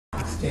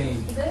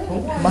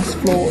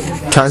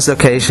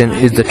Translocation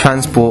is the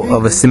transport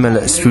of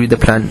assimilates through the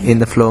plant in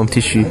the phloem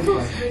tissue.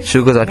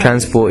 Sugars are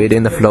transported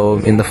in the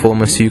phloem in the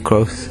form of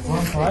sucrose.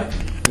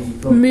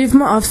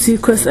 Movement of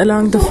sucrose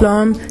along the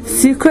phloem.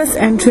 Sucrose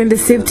entering the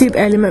sieve tube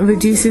element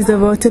reduces the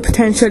water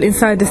potential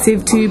inside the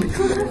sieve tube.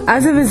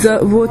 As a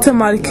result, water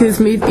molecules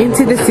move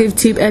into the sieve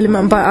tube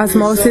element by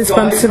osmosis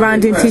from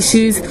surrounding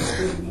tissues.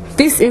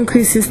 This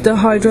increases the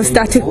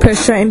hydrostatic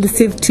pressure in the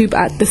sieve tube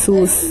at the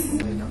source.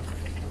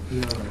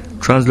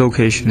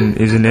 Translocation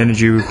is an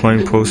energy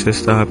requiring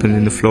process that happens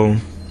in the phloem.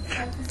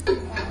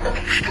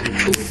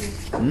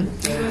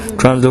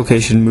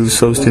 Translocation moves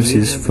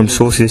substances from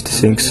sources to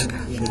sinks.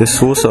 The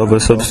source of a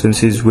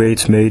substance is where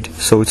it's made,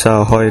 so it's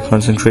at a higher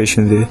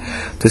concentration there.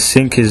 The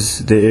sink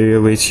is the area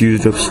where it's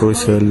used up, so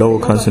it's a lower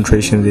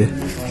concentration there.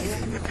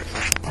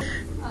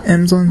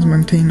 Enzymes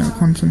maintain a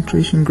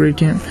concentration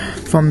gradient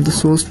from the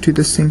source to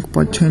the sink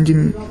by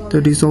changing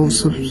the dissolved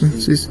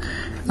substances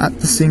at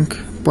the sink,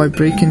 by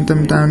breaking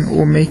them down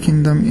or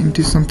making them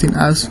into something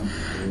else.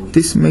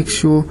 This makes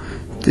sure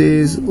there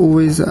is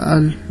always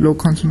a low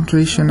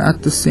concentration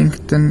at the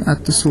sink than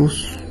at the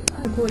source.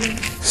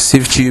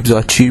 Sieve tubes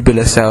are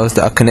tubular cells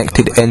that are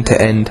connected end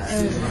to end.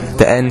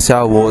 The end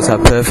cell walls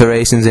have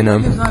perforations in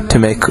them to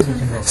make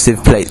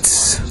sieve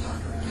plates.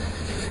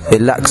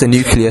 It lacks a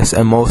nucleus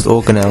and most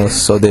organelles,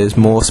 so there is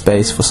more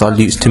space for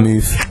solutes to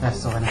move.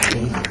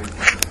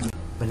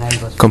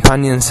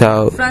 Companion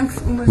cell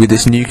with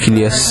its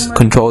nucleus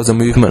controls the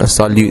movement of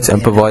solutes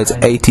and provides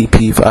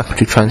ATP for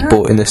active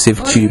transport in the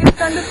sieve tube.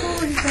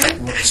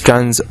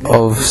 Strands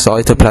of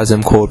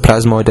cytoplasm called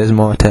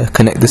plasmodesmata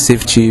connect the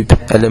sieve tube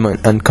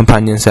element and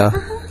companion cell.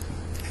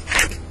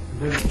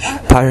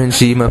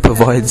 Parenchyma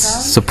provides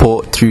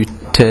support through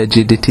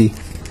turgidity,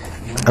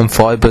 and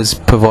fibers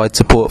provide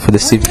support for the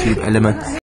sieve tube element.